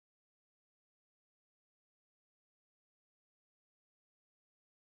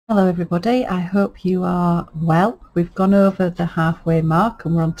Hello everybody, I hope you are well. We've gone over the halfway mark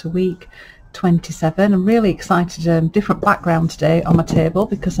and we're on to week 27. I'm really excited, different background today on my table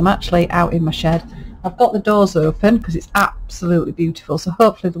because I'm actually out in my shed. I've got the doors open because it's absolutely beautiful, so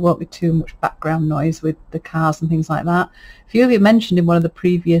hopefully there won't be too much background noise with the cars and things like that. A few of you mentioned in one of the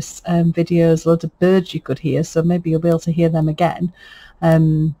previous videos loads of birds you could hear, so maybe you'll be able to hear them again.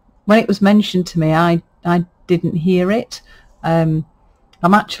 When it was mentioned to me, I didn't hear it.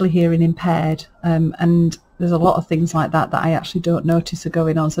 I'm actually hearing impaired, and there's a lot of things like that that I actually don't notice are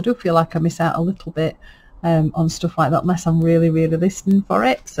going on, so I do feel like I miss out a little bit on stuff like that unless I'm really listening for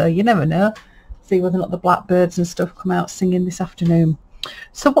it. So you never know, see whether or not the blackbirds and stuff come out singing this afternoon.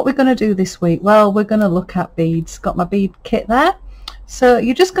 So what we're going to do this week, well, we're going to look at beads. Got my bead kit there. So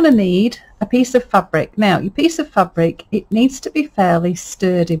you're just going to need a piece of fabric. Now your piece of fabric, it needs to be fairly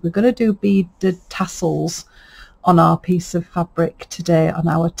sturdy. We're going to do beaded tassels on our piece of fabric today on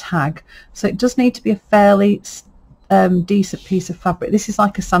our tag, so it does need to be a fairly decent piece of fabric. This is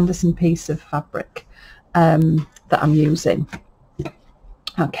like a Sanderson piece of fabric that I'm using.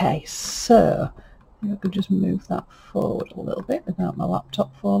 Okay, so I could just move that forward a little bit without my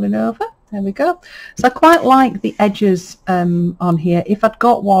laptop falling over. There we go. So I quite like the edges on here. If I'd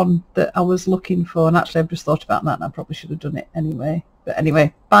got one that I was looking for, and actually I've just thought about that and I probably should have done it anyway, but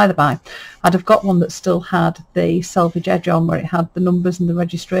anyway, by the by, I'd have got one that still had the selvage edge on where it had the numbers and the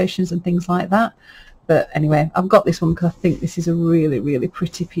registrations and things like that. But anyway, I've got this one because I think this is a really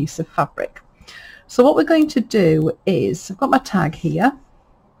pretty piece of fabric. So what we're going to do is, I've got my tag here,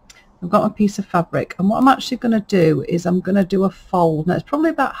 I've got my piece of fabric, and what I'm actually going to do is I'm going to do a fold. Now it's probably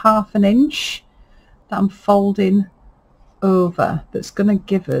about 1/2 inch that I'm folding over, that's going to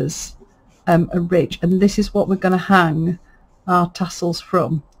give us a ridge, and this is what we're going to hang our tassels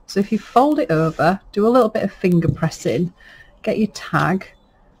from. So if you fold it over, do a little bit of finger pressing, get your tag,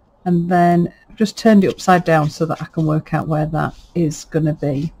 and then I've just turned it upside down so that I can work out where that is going to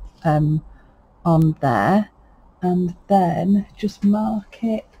be on there, and then just mark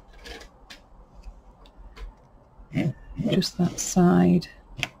it just that side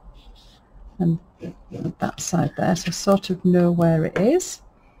and that side there, so I sort of know where it is.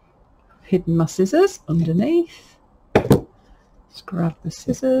 I've hidden my scissors underneath. Just grab the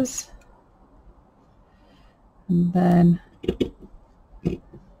scissors and then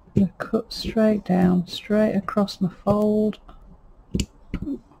cut straight down, straight across my fold.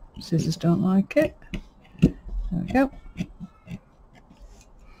 Scissors don't like it. There we go.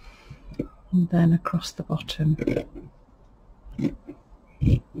 And then across the bottom.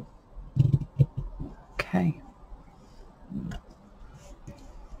 Okay.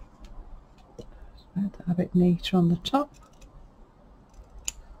 Just make that a bit neater on the top.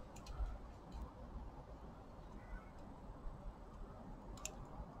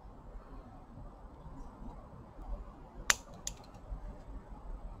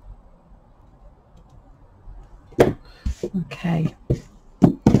 Okay.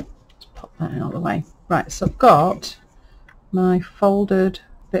 That out of the way. Right, so I've got my folded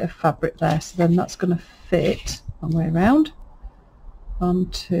bit of fabric there, so then that's going to fit my way around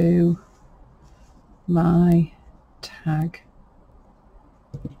onto my tag.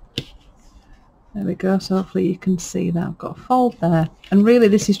 There we go, so hopefully you can see that I've got a fold there, and really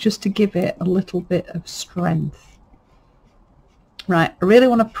this is just to give it a little bit of strength. Right, I really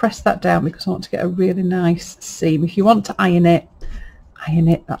want to press that down because I want to get a really nice seam. If you want to iron it,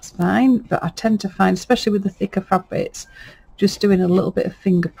 that's fine, but I tend to find, especially with the thicker fabrics, just doing a little bit of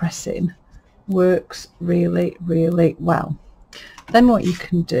finger pressing works really well. Then what you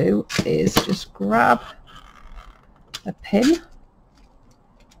can do is just grab a pin.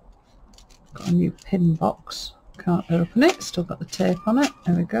 Got a new pin box, can't open it, still got the tape on it.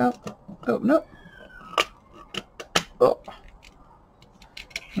 There we go. Open up. Oh.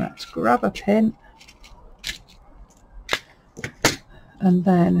 Let's grab a pin and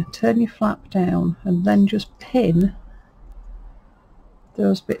then turn your flap down and then just pin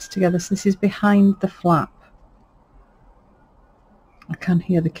those bits together. So this is behind the flap. I can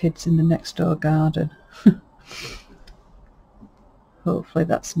hear the kids in the next door garden. Hopefully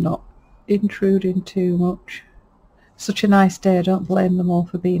that's not intruding too much. Such a nice day, I don't blame them all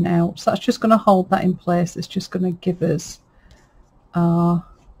for being out. So that's just going to hold that in place. It's just going to give us our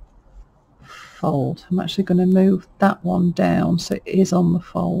fold. I'm actually going to move that one down so it is on the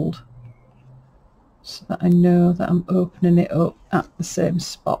fold, so that I know that I'm opening it up at the same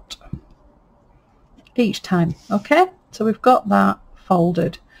spot each time. Okay, so we've got that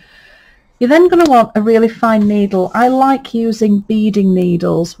folded. You're then going to want a really fine needle. I like using beading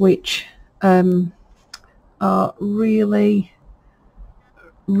needles, which are really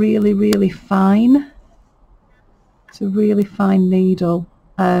really fine. It's a really fine needle.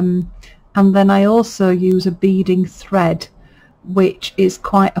 And then I also use a beading thread, which is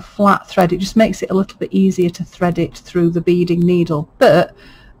quite a flat thread. It just makes it a little bit easier to thread it through the beading needle. But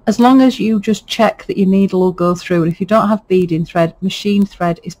as long as you just check that your needle will go through, and if you don't have beading thread, machine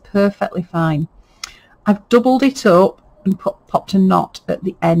thread is perfectly fine. I've doubled it up and popped a knot at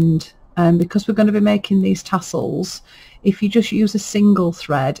the end, because we're going to be making these tassels. If you just use a single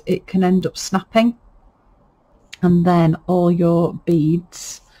thread, it can end up snapping, and then all your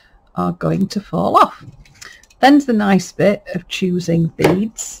beads are going to fall off. Then's the nice bit of choosing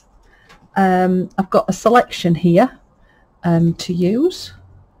beads. I've got a selection here to use.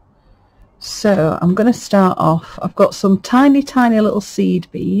 So I'm going to start off. I've got some tiny little seed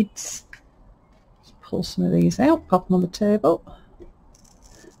beads. Just pull some of these out, pop them on the table.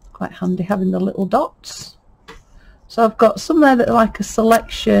 Quite handy having the little dots. So I've got some there that are like a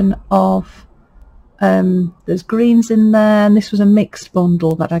selection of, there's greens in there, and this was a mixed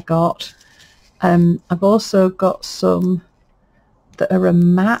bundle that I got. I've also got some that are a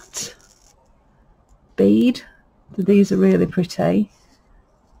matte bead. These are really pretty.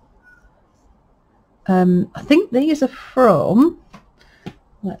 I think these are from,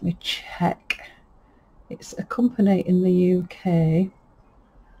 let me check, it's a company in the UK,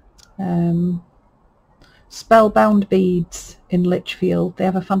 Spellbound Beads in Lichfield. They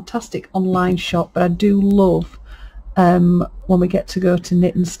have a fantastic online shop, but I do love when we get to go to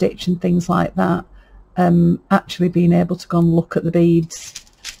knit and stitch and things like that, actually being able to go and look at the beads,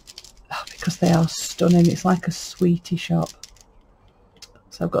 because they are stunning. It's like a sweetie shop.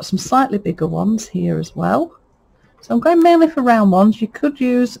 So I've got some slightly bigger ones here as well. So I'm going mainly for round ones. You could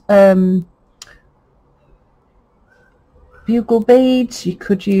use bugle beads, you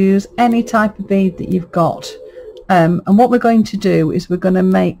could use any type of bead that you've got. And what we're going to do is we're going to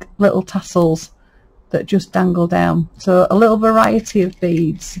make little tassels that just dangle down. So a little variety of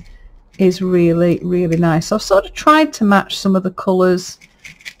beads is really nice. So I've sort of tried to match some of the colours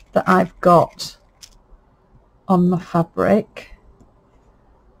that I've got on my fabric.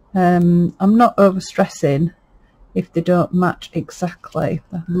 I'm not over stressing if they don't match exactly.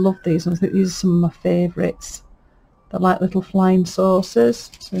 I love these ones. I think these are some of my favourites. They're like little flying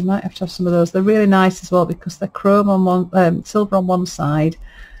saucers, so we might have to have some of those. They're really nice as well because they're chrome on one, silver on one side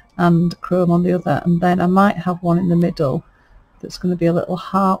and chrome on the other, and then I might have one in the middle that's going to be a little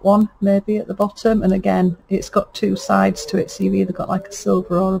heart one maybe at the bottom, and again it's got two sides to it, so you've either got like a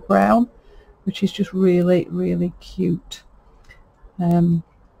silver or a brown, which is just really cute.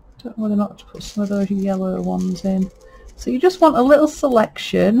 Don't know whether or not to put some of those yellow ones in. So you just want a little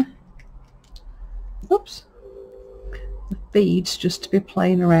selection, oops, of beads just to be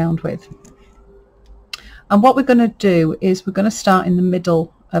playing around with. And what we're going to do is we're going to start in the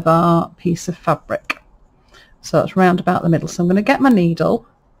middle of our piece of fabric. So it's round about the middle. So I'm going to get my needle,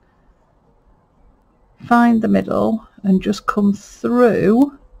 find the middle, and just come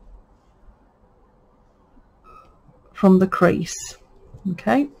through from the crease.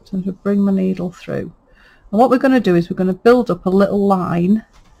 Okay, so I'm going to bring my needle through, and what we're going to do is we're going to build up a little line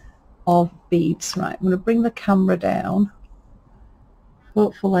of beads. Right, I'm going to bring the camera down,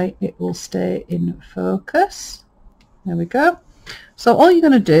 hopefully it will stay in focus. There we go. So all you're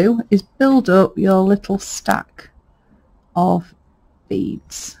going to do is build up your little stack of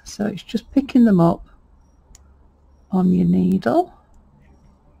beads. So it's just picking them up on your needle.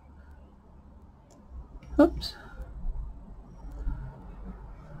 Oops.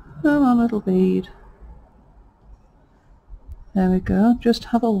 Come on, little bead. There we go. Just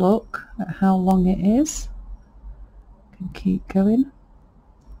have a look at how long it is. Can keep going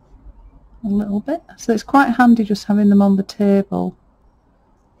a little bit. So it's quite handy just having them on the table,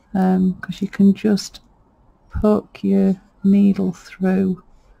 because you can just poke your needle through.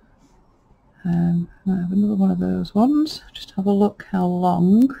 I have another one of those ones. Just have a look how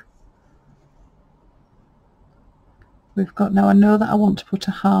long we've got now. I know that I want to put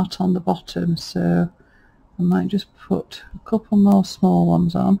a heart on the bottom, so I might just put a couple more small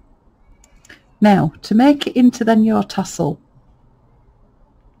ones on. Now to make it into then your tassel,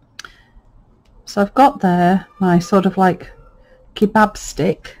 so I've got there my sort of like kebab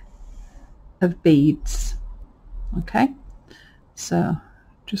stick of beads. Okay, so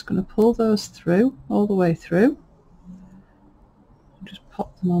just going to pull those through all the way through, just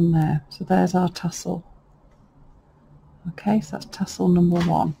pop them on there. So there's our tassel. Okay, so that's tassel number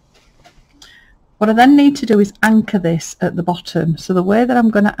one. What I then need to do is anchor this at the bottom. So the way that I'm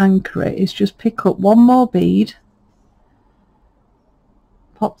going to anchor it is just pick up one more bead,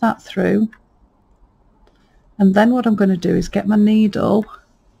 pop that through, and then what I'm going to do is get my needle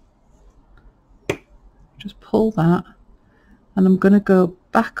pull that, and I'm going to go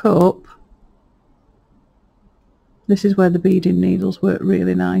back up. This is where the beading needles work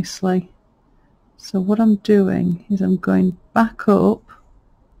really nicely. So what I'm doing is I'm going back up.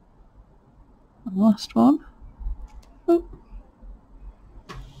 The last one. Oh.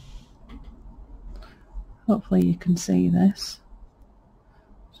 Hopefully you can see this.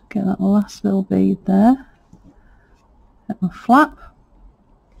 Just get that last little bead there. Get my flap.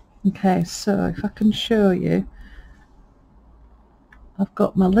 Okay, so if I can show you, I've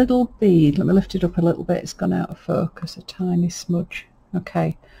got my little bead. Let me lift it up a little bit. It's gone out of focus, a tiny smudge.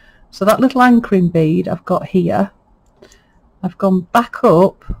 Okay, so that little anchoring bead I've got here. I've gone back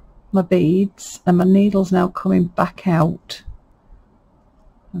up my beads and my needle's now coming back out.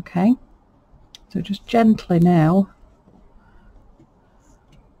 Okay, so just gently now.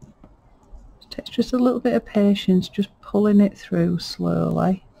 It takes just a little bit of patience, just pulling it through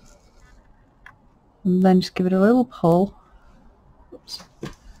slowly. And then just give it a little pull. Oops.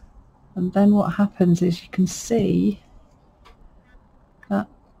 And then what happens is you can see that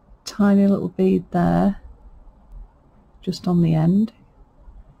tiny little bead there just on the end.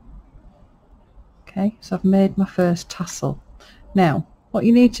 Okay, so I've made my first tassel. Now what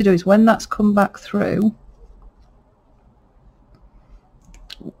you need to do is when that's come back through,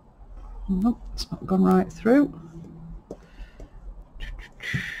 nope, it's not gone right through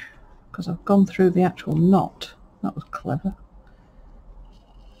because I've gone through the actual knot. That was clever.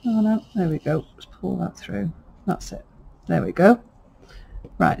 Oh no, there we go. Just pull that through. That's it. There we go.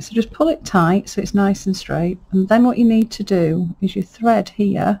 Right, so just pull it tight so it's nice and straight, and then what you need to do is your thread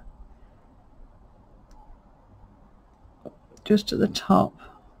here, just at the top,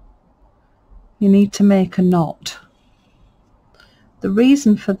 you need to make a knot. The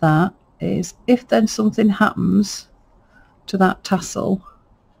reason for that is if then something happens to that tassel,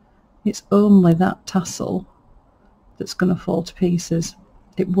 it's only that tassel that's going to fall to pieces.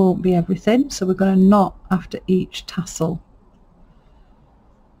 It won't be everything, so we're going to knot after each tassel.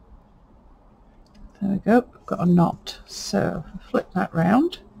 There we go, we've got a knot. So flip that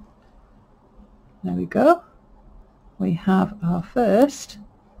round. There we go. We have our first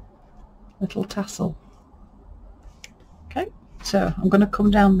little tassel. Okay, so I'm going to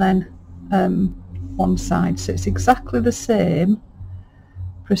come down then one side, so it's exactly the same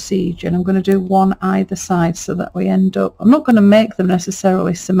procedure, and I'm going to do one either side so that we end up, I'm not going to make them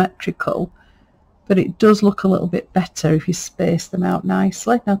necessarily symmetrical, but it does look a little bit better if you space them out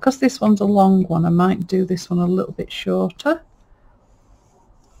nicely. Now because this one's a long one, I might do this one a little bit shorter.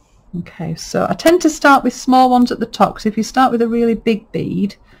 Okay, so I tend to start with small ones at the top, because if you start with a really big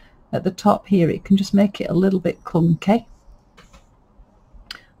bead at the top here, it can just make it a little bit clunky.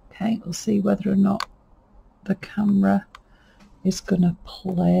 Okay, we'll see whether or not the camera is going to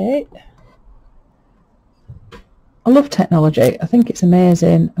play. I love technology. I think it's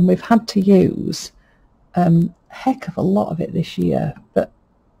amazing, and we've had to use a heck of a lot of it this year, but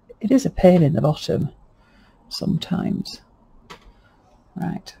it is a pain in the bottom sometimes.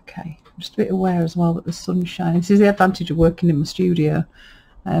 Right, okay, I'm just a bit aware as well that the sun's shining. This is the advantage of working in my studio.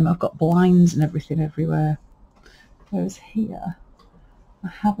 I've got blinds and everything everywhere, whereas here I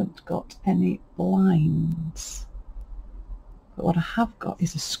haven't got any blinds. But what I have got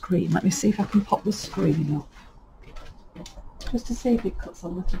is a screen. Let me see if I can pop the screen up, just to see if it cuts a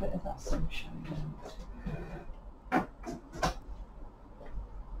little bit of that sunshine out.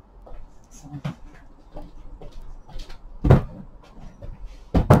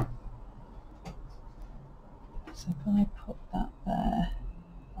 So if I put that there,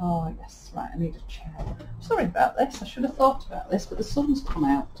 oh yes, right, I need a chair. Sorry about this, I should have thought about this, but the sun's come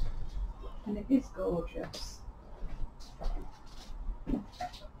out and it is gorgeous.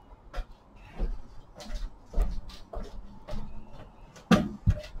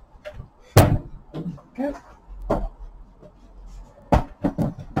 Go.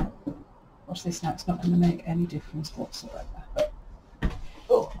 Watch this now, it's not going to make any difference whatsoever.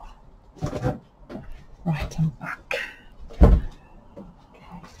 Oh. Right, I'm back. Okay.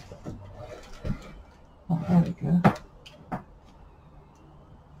 Oh, there we go.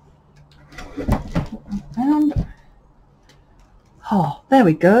 Round. Oh, there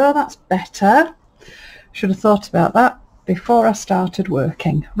we go, that's better. Should have thought about that before I started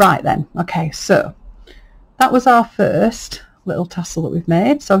working. Right then, okay, so that was our first little tassel that we've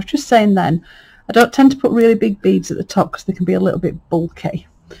made. So I was just saying then, I don't tend to put really big beads at the top because they can be a little bit bulky.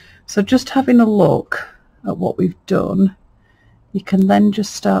 So just having a look at what we've done, you can then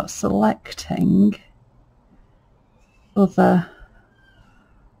just start selecting other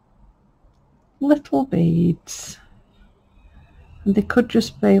little beads. And they could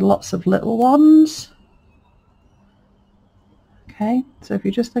just be lots of little ones, Okay, so if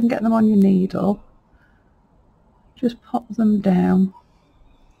you just then get them on your needle, just pop them down,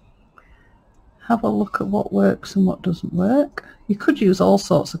 have a look at what works and what doesn't work. You could use all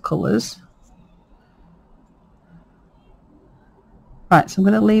sorts of colours. Right, so I'm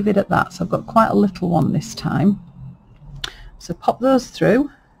going to leave it at that. So I've got quite a little one this time. So pop those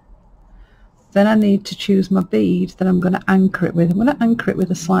through. Then I need to choose my bead that I'm going to anchor it with. I'm going to anchor it with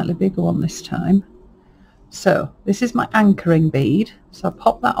a slightly bigger one this time. So this is my anchoring bead. So I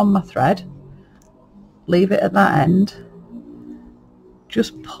pop that on my thread, leave it at that end,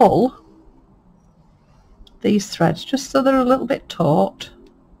 just pull these threads just so they're a little bit taut.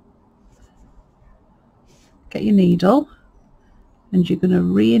 Get your needle and you're going to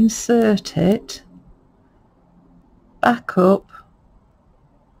reinsert it back up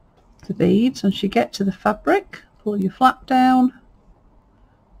the beads. Once you get to the fabric, pull your flap down,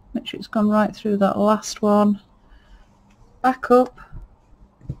 make sure it's gone right through that last one, back up.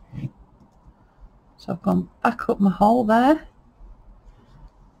 So I've gone back up my hole there.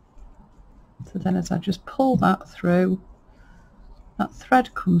 So then as I just pull that through, that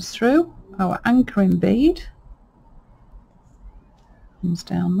thread comes through, our anchoring bead comes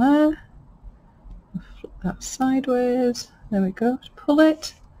down there, flip that sideways, there we go, just pull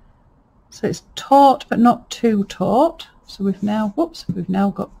it. So it's taut but not too taut. So we've now, whoops, we've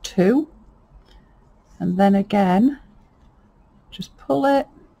now got two. And then again, just pull it,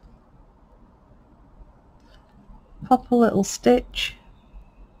 pop a little stitch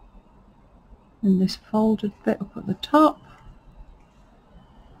in this folded bit up at the top.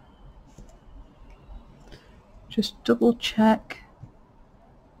 Just double check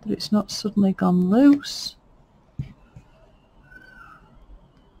that it's not suddenly gone loose.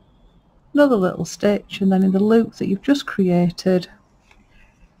 Another little stitch, and then in the loop that you've just created,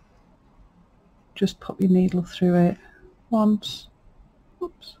 just pop your needle through it once,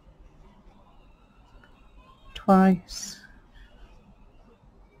 whoops, twice,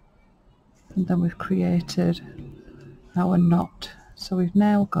 and then we've created our knot. So we've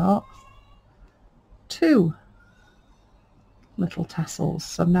now got two little tassels.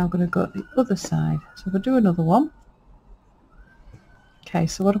 So I'm now going to go to the other side. So if I do another one, okay,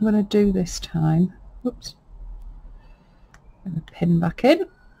 so what I'm going to do this time, whoops, I'm going to pin back in.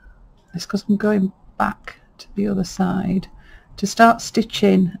 It's because I'm going back to the other side to start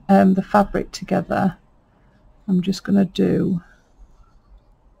stitching the fabric together. I'm just going to do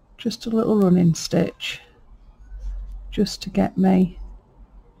just a little running stitch just to get me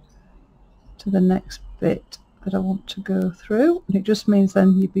to the next bit that I want to go through, and it just means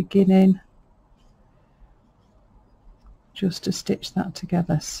then you're beginning just to stitch that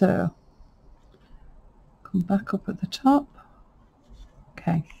together. So come back up at the top,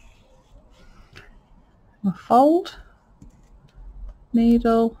 okay, my fold,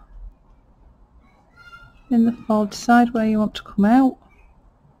 needle in the fold, decide where you want to come out,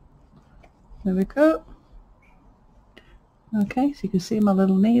 there we go. Okay, so you can see my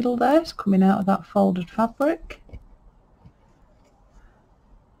little needle there, it's coming out of that folded fabric.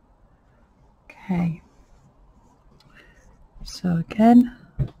 Okay, so again,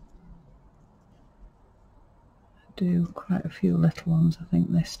 do quite a few little ones I think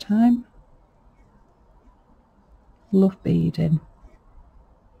this time. Love beading.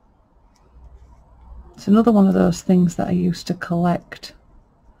 It's another one of those things that I used to collect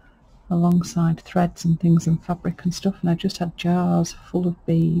alongside threads and things and fabric and stuff, and I just had jars full of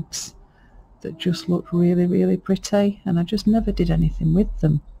beads that just looked really, really pretty, and I just never did anything with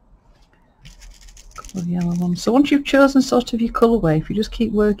them. A couple of yellow ones. So once you've chosen sort of your colourway, if you just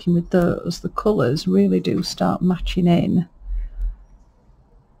keep working with those, the colours really do start matching in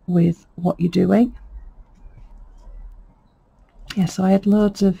with what you're doing. Yeah, so I had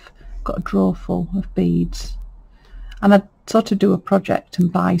loads of, got a drawer full of beads, and I'd sort of do a project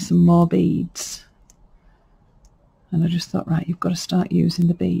and buy some more beads, and I just thought, right, you've got to start using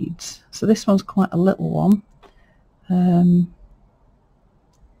the beads. So this one's quite a little one.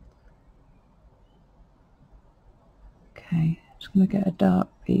 Okay, just going to get a dark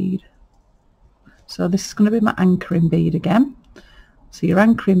bead. So this is going to be my anchoring bead again. So your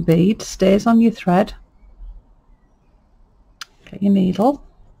anchoring bead stays on your thread. Get your needle,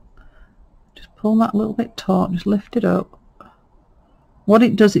 just pull that a little bit taut, just lift it up. What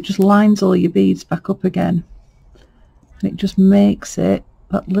it does, it just lines all your beads back up again, and it just makes it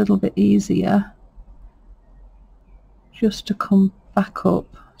that little bit easier just to come back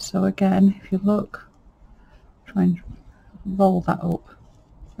up. So again, if you look, try and roll that up,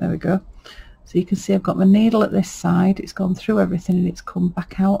 there we go. So you can see I've got my needle at this side, it's gone through everything and it's come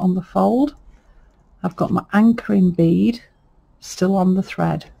back out on the fold. I've got my anchoring bead still on the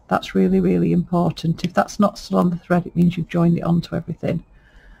thread. That's really, really important. If that's not still on the thread, it means you've joined it onto everything,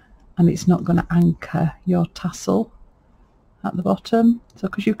 and it's not going to anchor your tassel at the bottom. So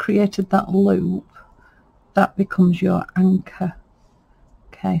because you've created that loop, that becomes your anchor.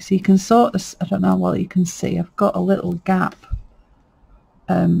 Okay, so you can sort of, I don't know what you can see, I've got a little gap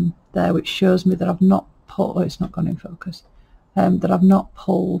there, which shows me that I've not pulled, oh, it's not gone in focus, that I've not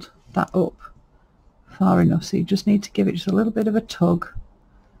pulled that up far enough. So you just need to give it just a little bit of a tug,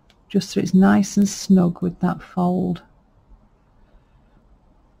 just so it's nice and snug with that fold.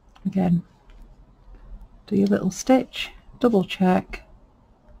 Again, do your little stitch, double check,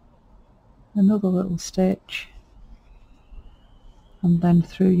 another little stitch, and then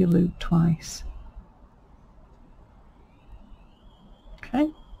through your loop twice. Okay,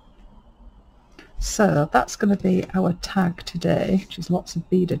 so that's going to be our tag today, which is lots of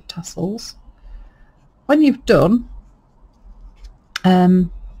beaded tassels. When you've done, you're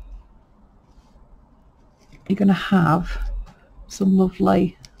going to have some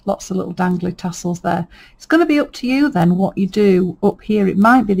lovely, lots of little dangly tassels there. It's going to be up to you then what you do up here. It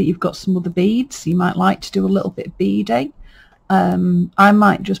might be that you've got some other beads, you might like to do a little bit of beading. I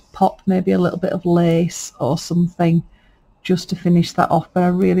might just pop maybe a little bit of lace or something just to finish that off, but I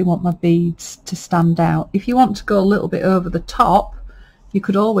really want my beads to stand out. If you want to go a little bit over the top, you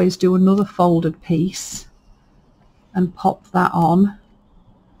could always do another folded piece and pop that on.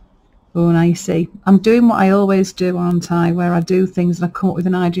 Oh, now you see, I'm doing what I always do, aren't I, where I do things and I come up with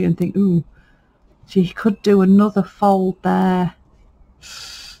an idea and think, ooh, so you could do another fold there,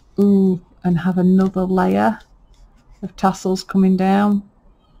 ooh, and have another layer of tassels coming down.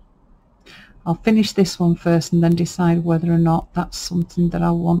 I'll finish this one first and then decide whether or not that's something that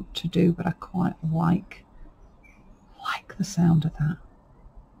I want to do, but I quite like the sound of that.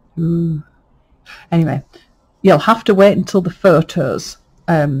 Ooh. Anyway, you'll have to wait until the photos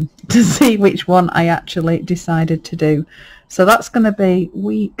to see which one I actually decided to do. So that's going to be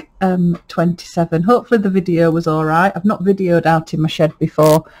week 27. Hopefully the video was alright. I've not videoed out in my shed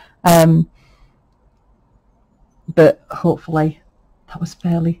before, but hopefully that was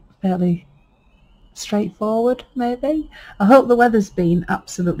fairly straightforward. Maybe. I hope the weather's been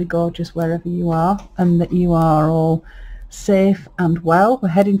absolutely gorgeous wherever you are, and that you are all safe and well. We're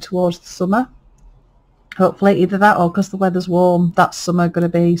heading towards the summer. Hopefully either that or because the weather's warm, that's summer going to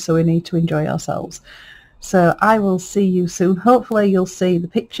be, so we need to enjoy ourselves. So I will see you soon. Hopefully you'll see the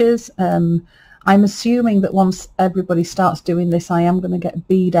pictures. I'm assuming that once everybody starts doing this, I am going to get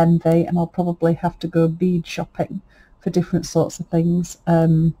bead envy, and I'll probably have to go bead shopping for different sorts of things,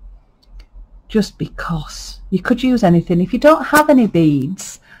 just because you could use anything. If you don't have any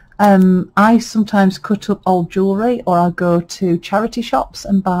beads, I sometimes cut up old jewellery, or I'll go to charity shops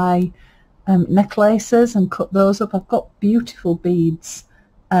and buy necklaces and cut those up. I've got beautiful beads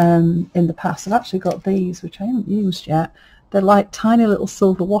in the past. I've actually got these, which I haven't used yet. They're like tiny little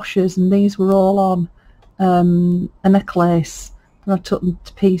silver washers, and these were all on a necklace, and I took them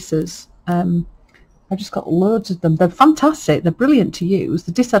to pieces. I just got loads of them. They're fantastic. They're brilliant to use.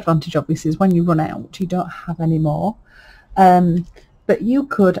 The disadvantage, obviously, is when you run out, you don't have any more. But you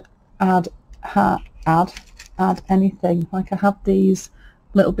could add anything. Like I have these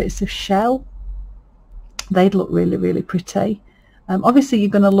little bits of shell. They'd look really, really pretty. Obviously, you're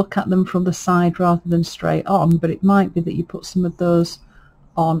going to look at them from the side rather than straight on, but it might be that you put some of those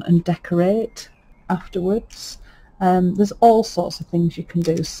on and decorate afterwards. There's all sorts of things you can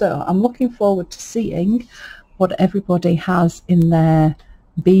do. So I'm looking forward to seeing what everybody has in their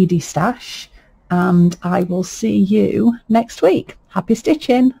beady stash, and I will see you next week. Happy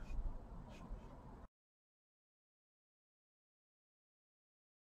stitching!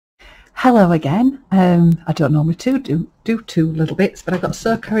 Hello again. I don't normally do two little bits, but I got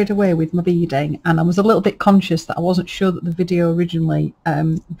so carried away with my beading, and I was a little bit conscious that I wasn't sure that the video originally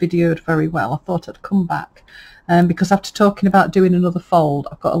videoed very well. I thought I'd come back, because after talking about doing another fold,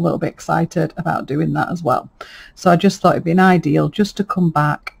 I've got a little bit excited about doing that as well. So I just thought it'd be an ideal just to come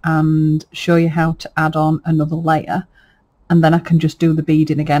back and show you how to add on another layer, and then I can just do the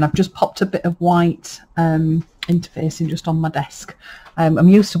beading again. I've just popped a bit of white interfacing just on my desk. I'm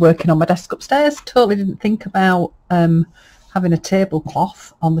used to working on my desk upstairs. Totally didn't think about having a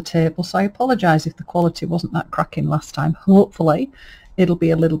tablecloth on the table, so I apologise if the quality wasn't that cracking last time. Hopefully it'll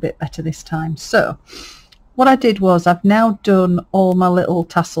be a little bit better this time. So what I did was I've now done all my little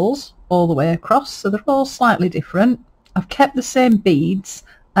tassels all the way across, so they're all slightly different. I've kept the same beads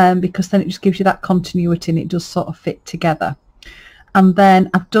because then it just gives you that continuity and it does sort of fit together. And then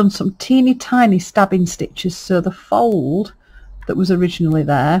I've done some teeny tiny stabbing stitches, so the fold that was originally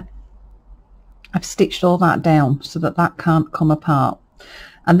there, I've stitched all that down so that that can't come apart.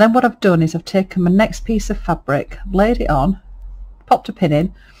 And then what I've done is I've taken my next piece of fabric, laid it on, popped a pin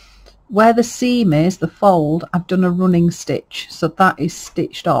in. Where the seam is, the fold, I've done a running stitch, so that is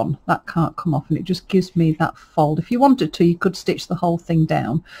stitched on. That can't come off, and it just gives me that fold. If you wanted to, you could stitch the whole thing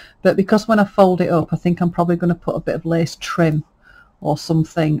down, but because when I fold it up, I think I'm probably going to put a bit of lace trim or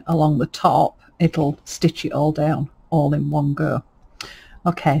something along the top. It'll stitch it all down all in one go.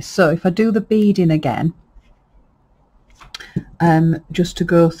 Okay, so if I do the beading again, just to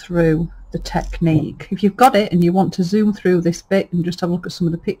go through the technique. If you've got it and you want to zoom through this bit and just have a look at some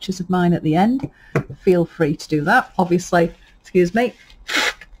of the pictures of mine at the end, feel free to do that. Obviously, excuse me,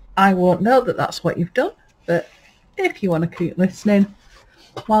 I won't know that that's what you've done, but if you want to keep listening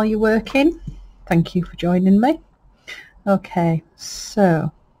while you're working, thank you for joining me. Okay,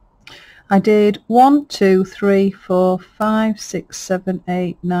 so I did 1, 2, 3, 4, 5, 6, 7,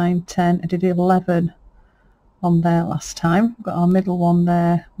 8, 9, 10. I did 11 on there last time. We've got our middle one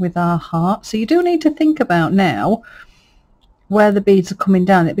there with our heart. So you do need to think about now where the beads are coming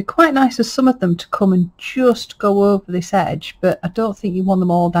down. It'd be quite nice for some of them to come and just go over this edge, but I don't think you want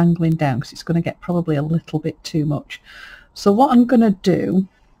them all dangling down because it's going to get probably a little bit too much. So what I'm going to do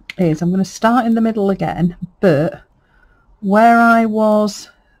is I'm going to start in the middle again, but where I was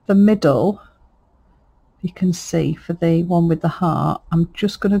the middle, you can see for the one with the heart, I'm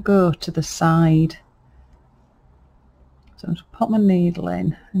just going to go to the side. So I'm just pop my needle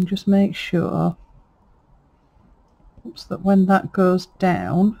in and just make sure, oops, that when that goes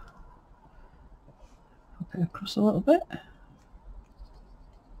down, pop it across a little bit.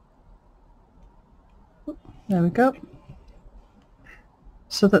 There we go.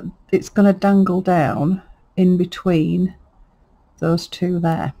 So that it's going to dangle down in between those two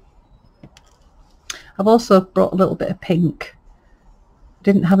there. I've also brought a little bit of pink.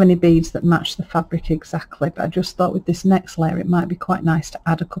 Didn't have any beads that match the fabric exactly, but I just thought with this next layer it might be quite nice to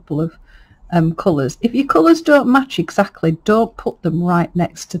add a couple of colours. If your colours don't match exactly, don't put them right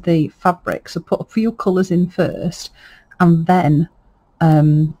next to the fabric. So put a few colours in first and then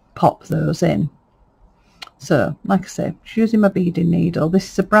pop those in. So like I say, just using my beading needle.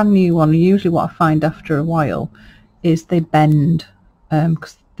 This is a brand new one. Usually what I find after a while is they bend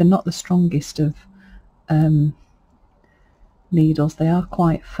because they're not the strongest of needles. They are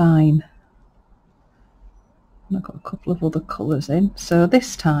quite fine. And I've got a couple of other colours in. So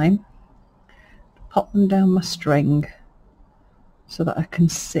this time, pop them down my string so that I can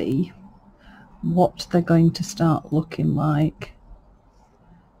see what they're going to start looking like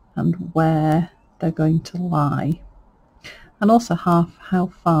and where they're going to lie, and also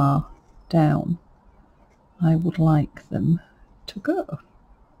how far down I would like them to go.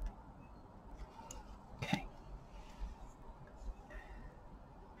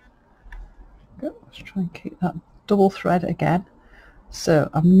 Let's try and keep that double thread again. So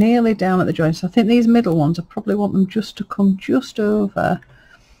I'm nearly down at the joint. So I think these middle ones, I probably want them just to come just over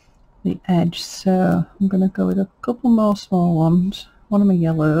the edge. So I'm going to go with a couple more small ones. One of my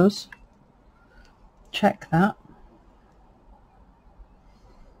yellows. Check that.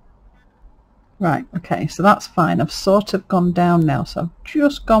 Right, okay, so that's fine. I've sort of gone down now. So I've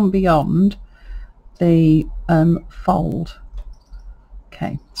just gone beyond the fold.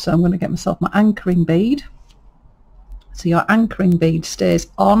 Okay, so I'm going to get myself my anchoring bead. So your anchoring bead stays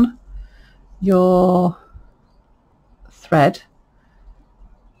on your thread.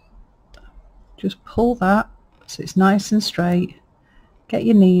 Just pull that so it's nice and straight. Get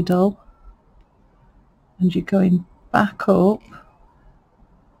your needle and you're going back up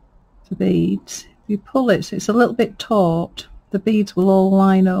the beads. If you pull it so it's a little bit taut, the beads will all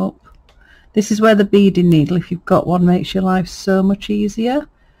line up. This is where the beading needle, if you've got one, makes your life so much easier.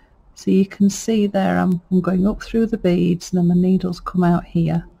 So you can see there I'm going up through the beads and then the needles come out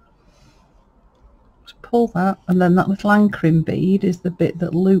here. Just pull that, and then that little anchoring bead is the bit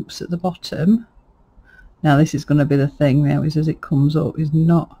that loops at the bottom. Now this is going to be the thing now, is as it comes up, is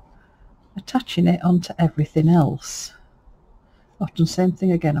not attaching it onto everything else. I've done the same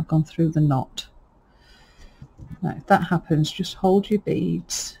thing again, I've gone through the knot. Now if that happens, just hold your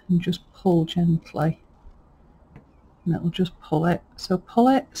beads and just pull gently and it'll just pull it. So pull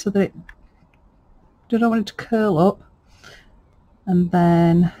it so that it, you don't want it to curl up, and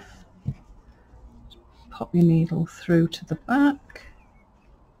then pop your needle through to the back.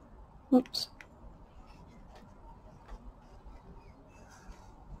 Whoops.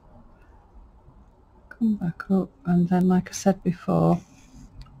 Come back up, and then like I said before,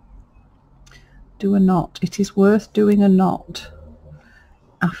 do a knot. It is worth doing a knot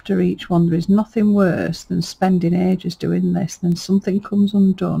after each one. There is nothing worse than spending ages doing this, then something comes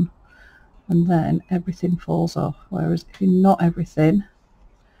undone and then everything falls off, whereas if you knot everything,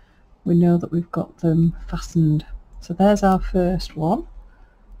 we know that we've got them fastened. So there's our first one,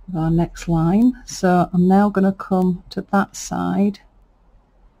 our next line. So I'm now going to come to that side,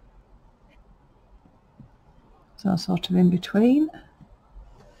 so sort of in between.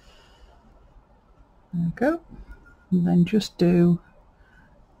 There we go, and then just do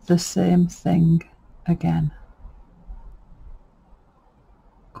the same thing again.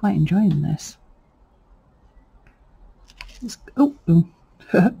 Quite enjoying this.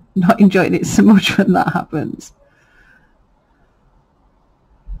 Not enjoying it so much when that happens.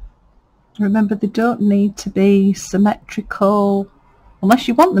 Remember, they don't need to be symmetrical unless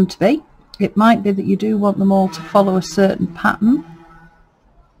you want them to be. It might be that you do want them all to follow a certain pattern.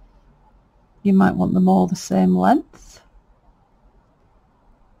 You might want them all the same length.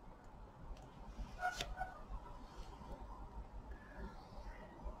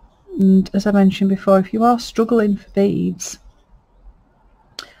 And as I mentioned before, if you are struggling for beads,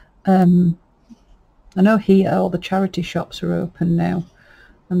 I know here all the charity shops are open now,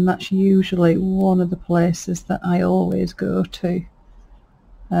 and that's usually one of the places that I always go to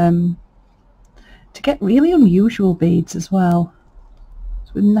get really unusual beads as well.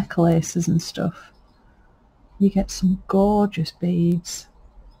 So with necklaces and stuff, you get some gorgeous beads.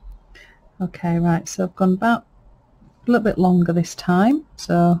 Okay, right, so I've gone about a little bit longer this time,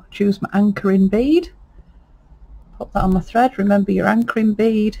 so choose my anchoring bead, put that on my thread. Remember, your anchoring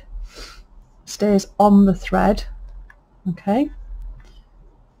bead stays on the thread. Okay,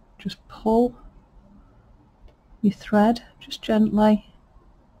 just pull your thread just gently,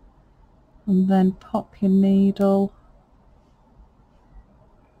 and then pop your needle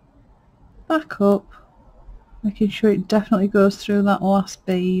back up, making sure it definitely goes through that last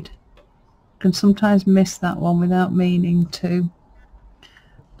bead. You can sometimes miss that one without meaning to.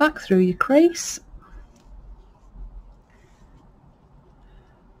 Back through your crease.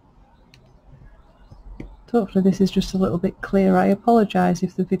 Hopefully this is just a little bit clearer. I apologise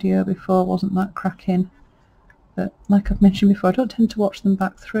if the video before wasn't that cracking, but like I've mentioned before, I don't tend to watch them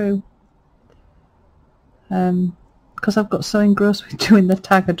back through because I've got so engrossed with doing the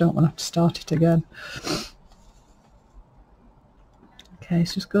tag, I don't want to have to start it again. Okay,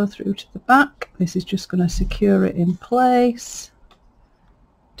 so just go through to the back. This is just going to secure it in place.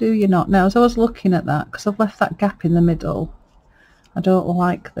 Do your knot. Now, as I was looking at that, because I've left that gap in the middle, I don't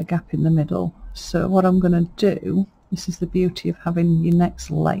like the gap in the middle. So what I'm going to do, this is the beauty of having your next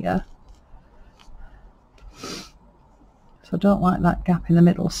layer. So I don't like that gap in the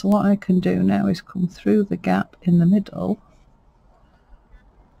middle. So what I can do now is come through the gap in the middle.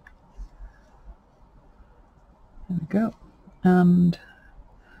 There we go. And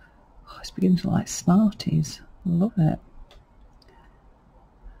it's beginning to like Smarties. I love it.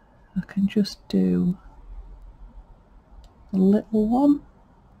 I can just do a little one.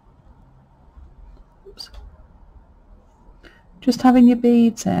 Oops. Just having your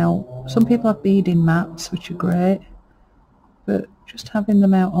beads out. Some people have beading mats, which are great, but just having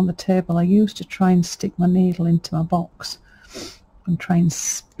them out on the table. I used to try and stick my needle into my box and try and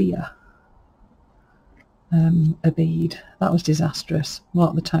spear a bead. That was disastrous. A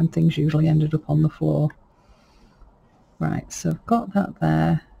lot of the time things usually ended up on the floor. Right, so I've got that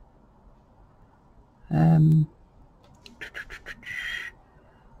there.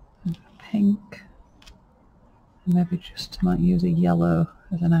 Pink, and maybe just might use a yellow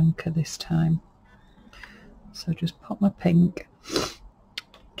as an anchor this time. So just pop my pink,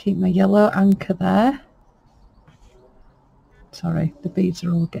 keep my yellow anchor there. Sorry, the beads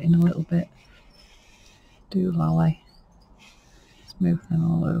are all getting a little bit doolally. Let's move them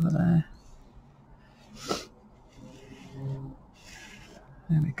all over there.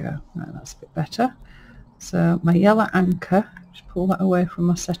 There we go. Right, that's a bit better. So my yellow anchor, just pull that away from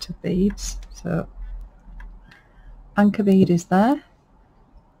my set of beads. So anchor bead is there.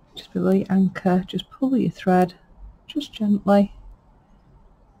 Just below your anchor, just pull your thread, just gently.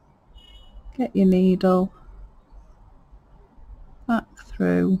 Get your needle back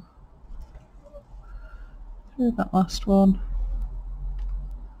through that last one.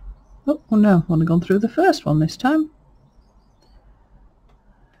 Oh no, I've only gone through the first one this time.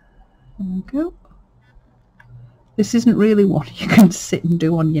 There we go. This isn't really one you can sit and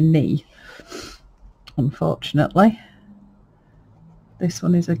do on your knee, unfortunately. This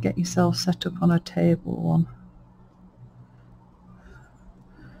one is a get yourself set up on a table one.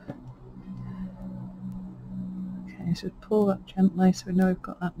 Okay, so pull that gently so we know we've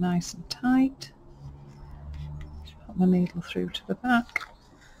got that nice and tight. Just put my needle through to the back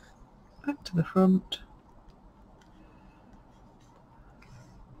to the front.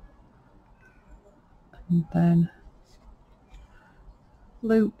 and then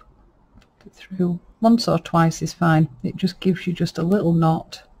loop it through. Once or twice is fine. It just gives you just a little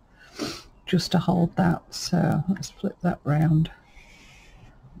knot just to hold that. So let's flip that round,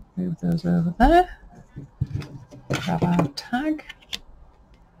 move those over there, grab our tag.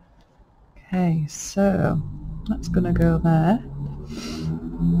 Okay, so that's going to go there.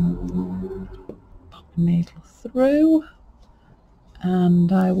 Pop a needle through,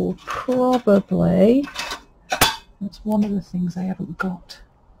 and I will probably, that's one of the things I haven't got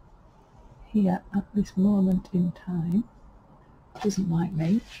here at this moment in time. Doesn't like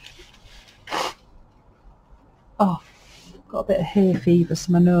me. Oh, got a bit of hay fever,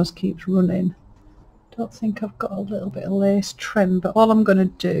 so my nose keeps running. Don't think I've got a little bit of lace trim, but all I'm going to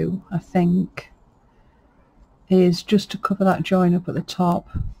do, I think, is just to cover that join up at the top,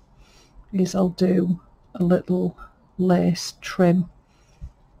 is I'll do a little lace trim.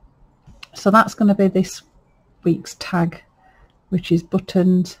 So that's going to be this week's tag, which is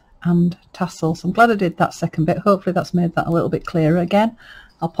buttons and tassels. I'm glad I did that second bit. Hopefully that's made that a little bit clearer again.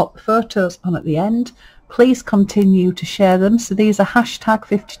 I'll pop the photos on at the end. Please continue to share them. So these are hashtag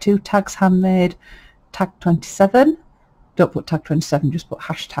 52 tags handmade, tag 27. Don't put tag 27, just put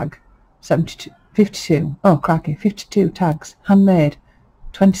hashtag 52. Oh cracky, 52 tags handmade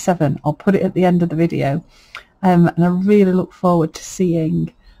 27. I'll put it at the end of the video, and I really look forward to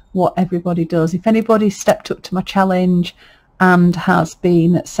seeing what everybody does. If anybody stepped up to my challenge and has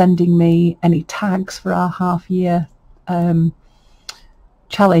been sending me any tags for our half-year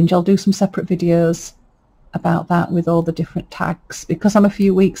challenge, I'll do some separate videos about that with all the different tags, because I'm a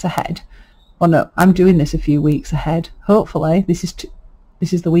few weeks ahead. Well, no, I'm doing this a few weeks ahead. Hopefully this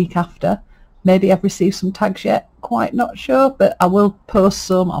is the week after. Maybe I've received some tags yet, quite not sure, but I will post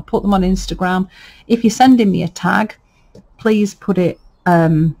some. I'll put them on Instagram. If you're sending me a tag, please put it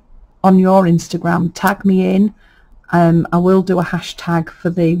on your Instagram, tag me in. I will do a hashtag for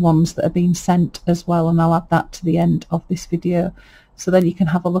the ones that are being sent as well, and I'll add that to the end of this video, so then you can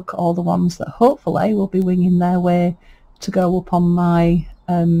have a look at all the ones that hopefully will be winging their way to go up on my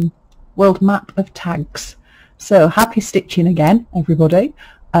world map of tags. So happy stitching again, everybody.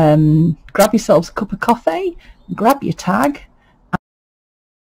 Grab yourselves a cup of coffee, grab your tag,